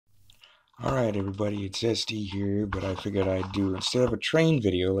Alright everybody, it's SD here, but I figured I'd do, instead of a train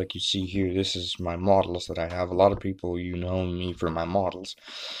video like you see here, this is my models that I have. A lot of people, you know me for my models,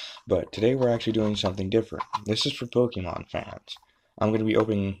 but today we're actually doing something different. This is for Pokemon fans. I'm going to be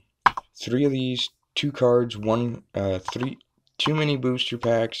opening 3 of these, 2 cards, 2 mini booster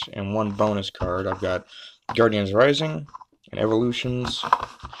packs, and 1 bonus card. I've got Guardians Rising, and Evolutions,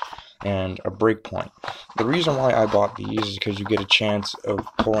 and a Breakpoint. The reason why I bought these is because you get a chance of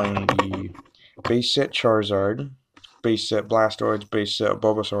pulling the base set Charizard, base set Blastoise, base set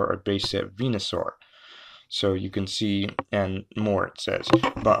Bulbasaur, or base set Venusaur. So you can see, and more it says.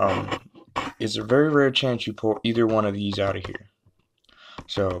 But it's a very rare chance you pull either one of these out of here.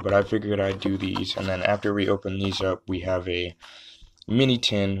 So, but I figured I'd do these, and then after we open these up, we have a mini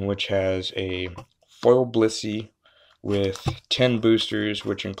tin, which has a foil Blissey with 10 boosters,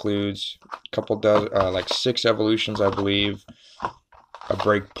 which includes a couple dozen, like 6 evolutions, I believe, a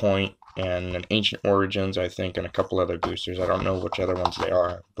Breakpoint, and an Ancient Origins, I think, and a couple other boosters. I don't know which other ones they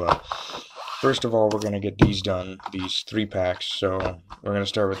are, but first of all, we're going to get these done, these 3 packs. So we're going to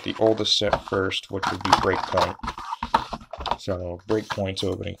start with the oldest set first, which would be Breakpoint. So Breakpoint's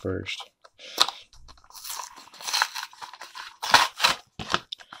opening first.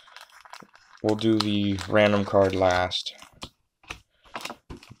 We'll do the random card last.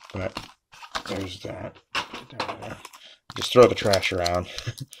 But there's that. Just throw the trash around.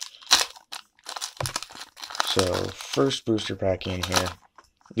 So, first booster pack in here.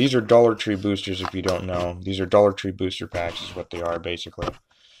 These are Dollar Tree boosters if you don't know. These are Dollar Tree booster packs is what they are basically.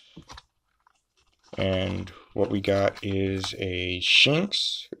 And what we got is a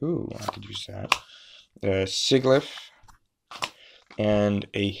Shinx. Ooh, I could use that. A Sigilyph. And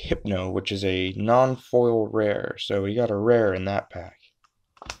a Hypno, which is a non-foil rare. So we got a rare in that pack.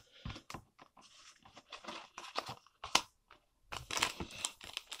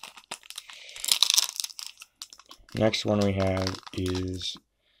 Next one we have is,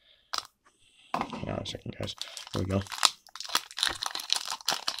 hang on a second guys, here we go.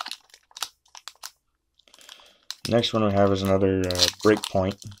 Next one we have is another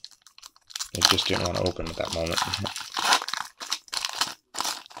Breakpoint. It just didn't want to open at that moment.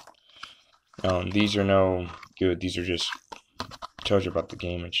 These are no good, these are just, tells you about the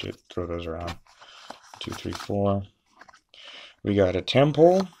game and shit, throw those around. 2, 3, 4. We got a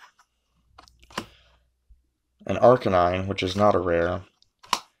Temple, an Arcanine, which is not a rare,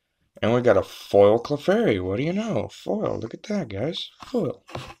 and we got a foil Clefairy. What do you know? Foil. Look at that, guys. Foil.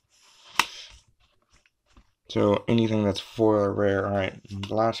 So anything that's foil or rare. Alright,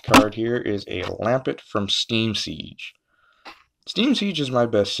 the last card here is a Lampent from Steam Siege. Steam Siege is my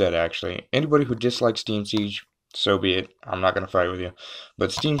best set, actually. Anybody who dislikes Steam Siege, so be it. I'm not going to fight with you.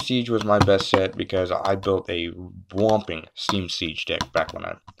 But Steam Siege was my best set because I built a whomping Steam Siege deck back when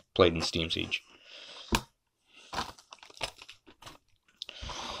I played in Steam Siege.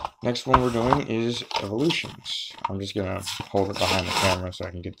 Next one we're doing is Evolutions. I'm just going to hold it behind the camera so I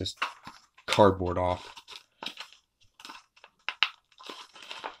can get this cardboard off.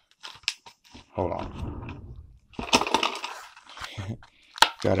 Hold on.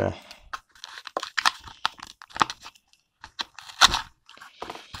 Gotta...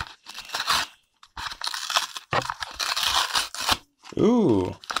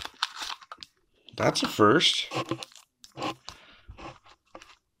 Ooh. That's a first.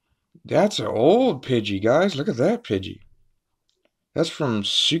 That's an old Pidgey, guys. Look at that Pidgey. That's from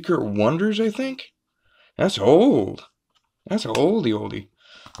Secret Wonders, I think? That's old. That's an oldie.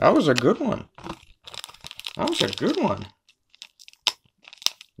 That was a good one. That was a good one.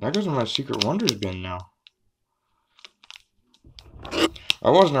 That goes in my Secret Wonders bin now.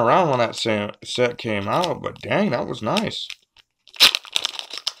 I wasn't around when that set came out, but dang, that was nice.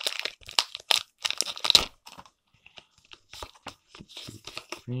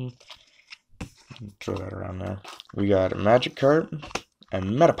 Throw that around there. We got a Magikarp, a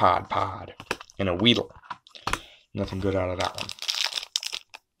Metapod, and a Weedle. Nothing good out of that one.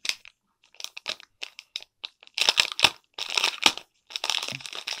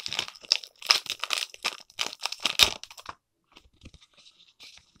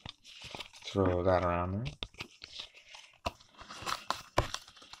 Throw that around there.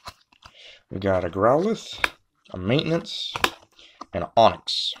 We got a Growlithe, a Maintenance, and an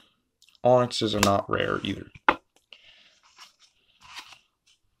Onix. Onyxes are not rare either.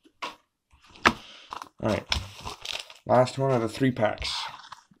 Alright. Last one of the 3 packs.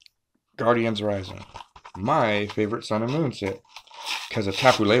 Guardians Rising. My favorite Sun and Moon set. Because of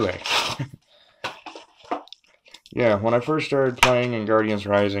Tapu Lele. Yeah, when I first started playing in Guardians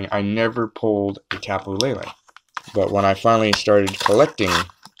Rising, I never pulled a Tapu Lele. But when I finally started collecting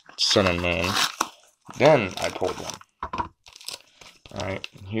Sun and Moon. Then I pulled one. Alright,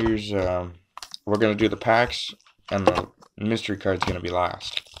 here's, we're going to do the packs, and the mystery card's going to be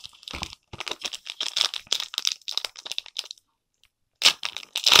last.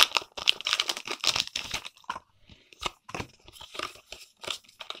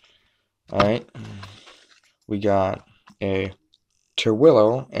 Alright, we got a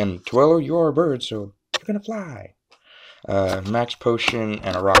Terwillow, and Terwillow, you're a bird, so you're gonna fly. Max Potion,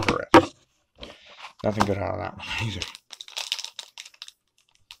 and a Rockruff. Nothing good out of that one either.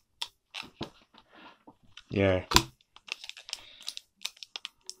 Yeah.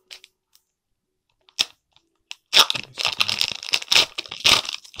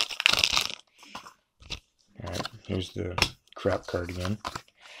 Alright, here's the crap card again.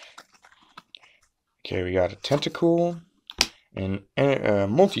 Okay, we got a Tentacool, and a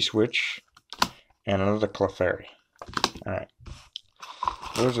Multi-Switch, and another Clefairy. Alright.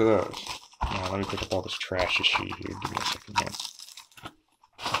 Those are those. Now, let me pick up all this trashy shit here. Give me a second here.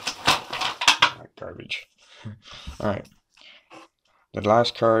 Garbage. Alright. The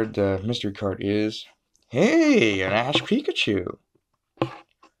last card, the mystery card, is... Hey! An Ash Pikachu! We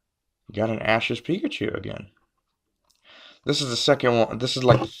got an Ash's Pikachu again. This is the second one. This is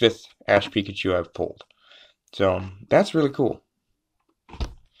like the 5th Ash Pikachu I've pulled. So, that's really cool.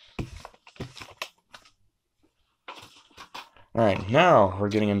 Alright, now we're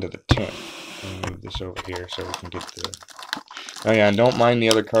getting into the tin. Let me move this over here so we can get the... Oh yeah, and don't mind the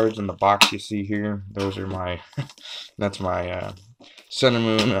other cards in the box you see here. Those are my... that's my Sun and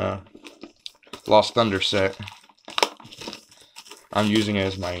Moon Lost Thunder set. I'm using it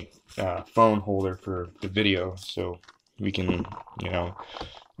as my phone holder for the video, so we can, you know,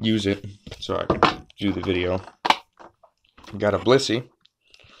 use it so I can do the video. Got a Blissey.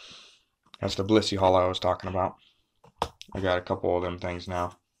 That's the Blissey haul I was talking about. I got a couple of them things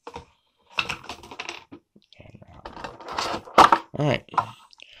now. Alright.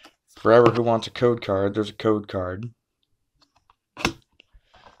 Forever Who Wants a Code Card, there's a code card.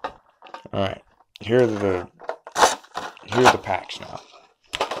 Alright. Here are the packs now.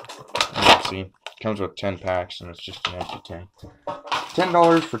 You see, it comes with 10 packs and it's just an empty tin.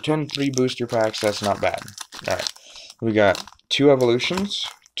 $10 for 10 free booster packs, that's not bad. Alright. We got 2 evolutions,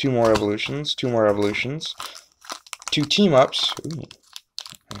 2 more evolutions, 2 more evolutions, 2 team-ups, ooh,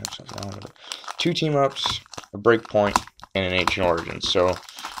 I have something wrong with it. 2 team-ups, a breakpoint, and an Ancient Origins. So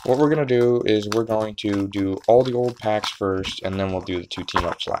what we're going to do is we're going to do all the old packs first, and then we'll do the 2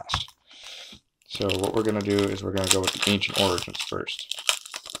 team-ups last. So what we're going to do is we're going to go with the Ancient Origins first.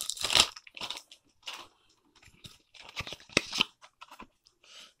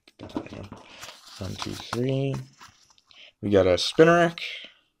 Get that out of here. 1, 2, 3. We got a Spinarak,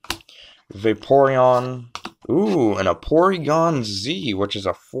 Vaporeon, ooh, and a Porygon Z, which is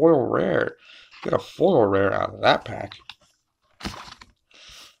a foil rare. Get a foil rare out of that pack.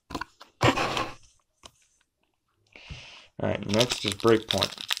 Alright, next is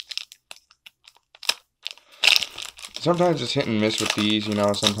Breakpoint. Sometimes it's hit and miss with these, you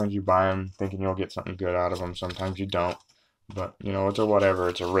know, sometimes you buy them thinking you'll get something good out of them, sometimes you don't. But, you know, it's a whatever,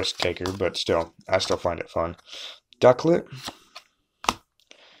 it's a risk taker, but still, I still find it fun. Ducklet,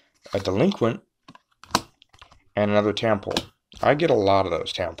 a Delinquent, and another Tampole. I get a lot of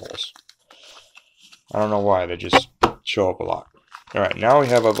those Tampoles. I don't know why, they just show up a lot. Alright, now we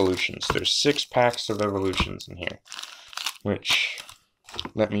have evolutions. There's 6 packs of evolutions in here. Which,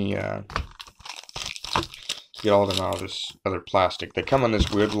 let me get all of them out of this other plastic. They come in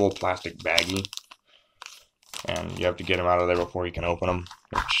this weird little plastic baggie. And you have to get them out of there before you can open them.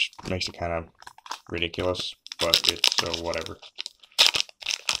 Which makes it kind of ridiculous. But it's whatever.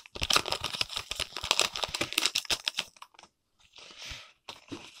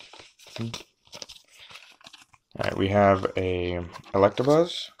 Alright, we have a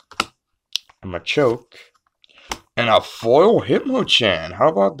Electabuzz, a Machoke, and a foil Hitmonchan. How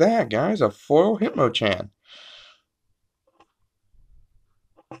about that, guys? A foil Hitmonchan.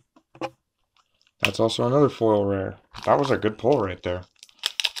 That's also another foil rare. That was a good pull right there.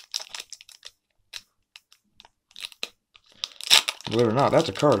 Believe it or not, that's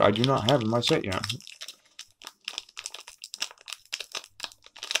a card I do not have in my set yet.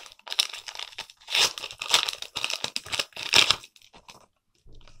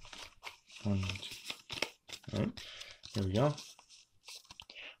 Alright, here we go.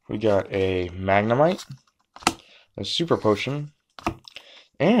 We got a Magnemite, a Super Potion,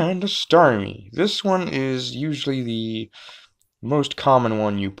 and a Starmie. This one is usually the most common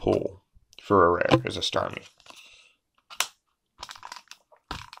one you pull for a rare, is a Starmie.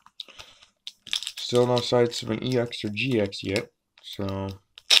 Still no sights of an EX or GX yet, so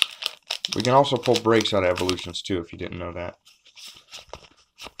We can also pull breaks out of evolutions too, if you didn't know that.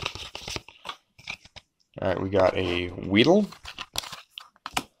 Alright, we got a Weedle,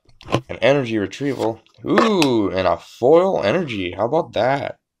 an energy retrieval, ooh, and a foil energy. How about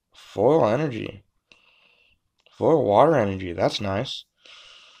that? Foil energy. Foil water energy, that's nice.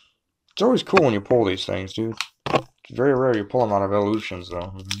 It's always cool when you pull these things, dude. It's very rare you pull them out of evolutions,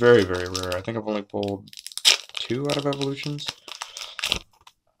 though. Very, very rare. I think I've only pulled 2 out of evolutions.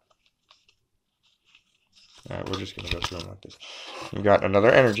 Alright, we're just gonna go through them like this. We got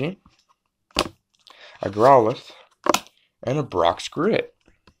another energy, a Growlithe, and a Brock's Grit.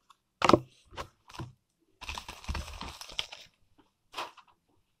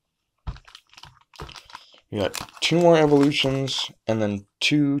 We got 2 more evolutions and then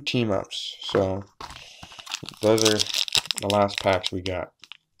 2 team ups. So those are the last packs we got.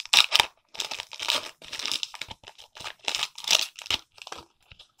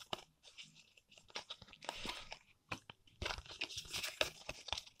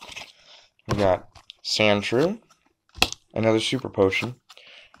 We got Sandshrew, another Super Potion,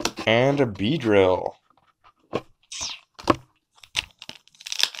 and a Beedrill.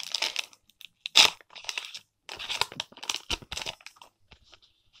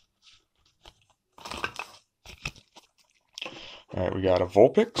 Alright, we got a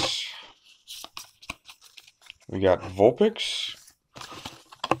Vulpix. We got Vulpix,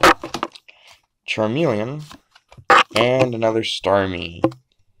 Charmeleon, and another Starmie.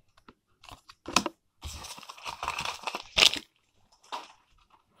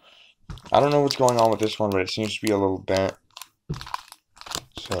 I don't know what's going on with this one, but it seems to be a little bent.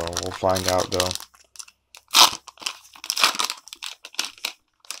 So we'll find out though.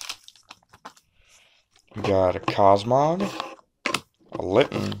 We got a Cosmog, a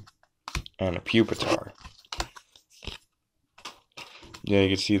Litten, and a Pupitar. Yeah, you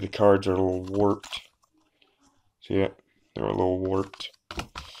can see the cards are a little warped. See it? They're a little warped.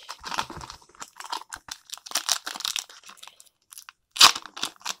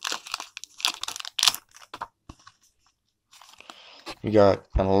 We got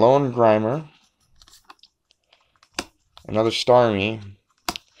an Alolan Grimer, another Starmie,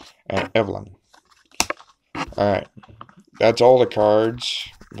 and Evelyn. Alright, that's all the cards,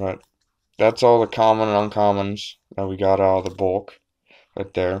 but that's all the common and uncommons that we got out of the bulk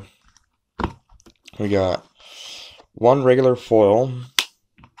right there. We got 1 regular foil,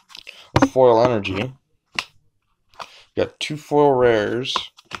 a foil energy, we got 2 foil rares,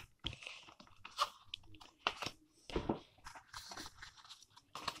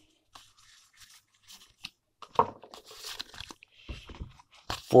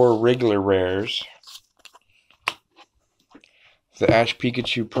 four regular rares, the Ash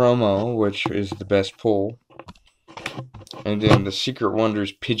Pikachu promo, which is the best pull, and then the Secret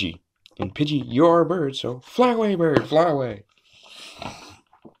Wonders Pidgey. And Pidgey, you're a bird, so fly away, bird, fly away.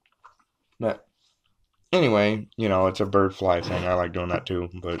 But anyway, you know, it's a bird fly thing. I like doing that too.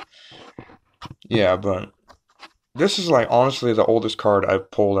 But yeah, but this is like honestly the oldest card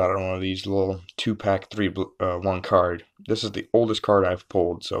I've pulled out of one of these little 2-pack 1 card. This is the oldest card I've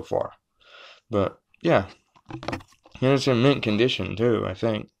pulled so far. But yeah, and it's in mint condition too. I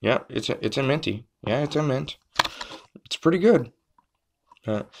think. Yeah, it's a minty. Yeah, it's a mint. It's pretty good.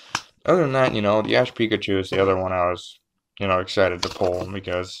 Other than that, you know, the Ash Pikachu is the other one I was, you know, excited to pull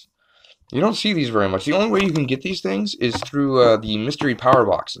because you don't see these very much. The only way you can get these things is through the mystery power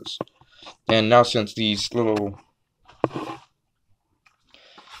boxes. And now since these little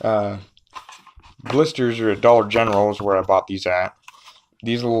blisters are at Dollar General is where I bought these at.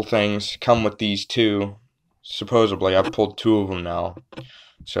 These little things come with these too. Supposedly, I've pulled 2 of them now.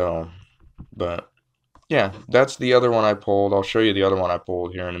 So, but yeah, that's the other one I pulled. I'll show you the other one I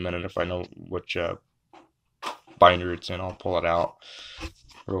pulled here in a minute if I know which binder it's in. I'll pull it out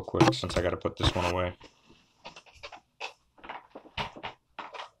real quick since I got to put this one away.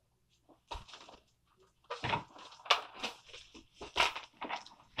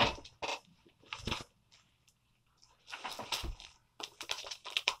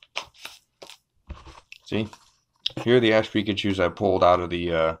 See? Here are the Ash Pikachus I pulled out of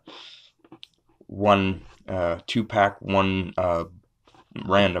the 2-pack 1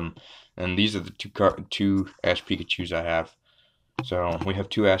 random. And these are the 2 Ash Pikachus I have. So we have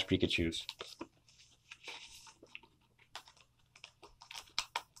 2 Ash Pikachus.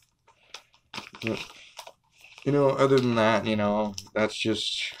 You know, other than that, you know, that's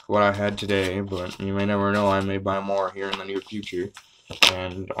just what I had today. But you may never know, I may buy more here in the near future.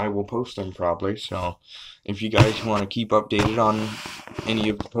 And I will post them probably. So if you guys want to keep updated on any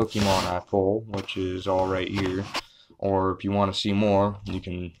of the Pokemon I pull, which is all right here, Or if you want to see more, you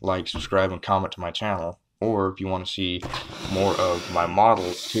can like, subscribe, and comment to my channel. Or if you want to see more of my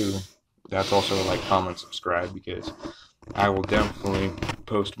models too, that's also like, comment, subscribe, because I will definitely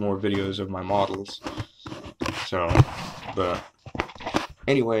post more videos of my models. So, but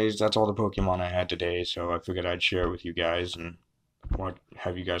anyways, that's all the Pokemon I had today, so I figured I'd share it with you guys and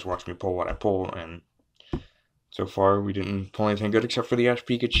have you guys watch me pull what I pull. And so far, we didn't pull anything good except for the Ash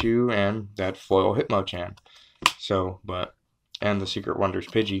Pikachu and that foil Hitmonchan. So, and the Secret Wonders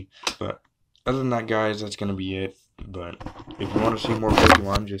Pidgey. But other than that, guys, that's gonna be it. But if you want to see more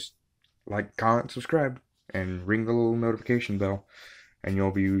Pokemon, just like, comment, subscribe, and ring the little notification bell, and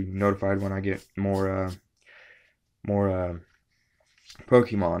you'll be notified when I get more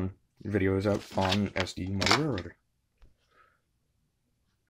Pokemon videos up on SD Motor Railroader.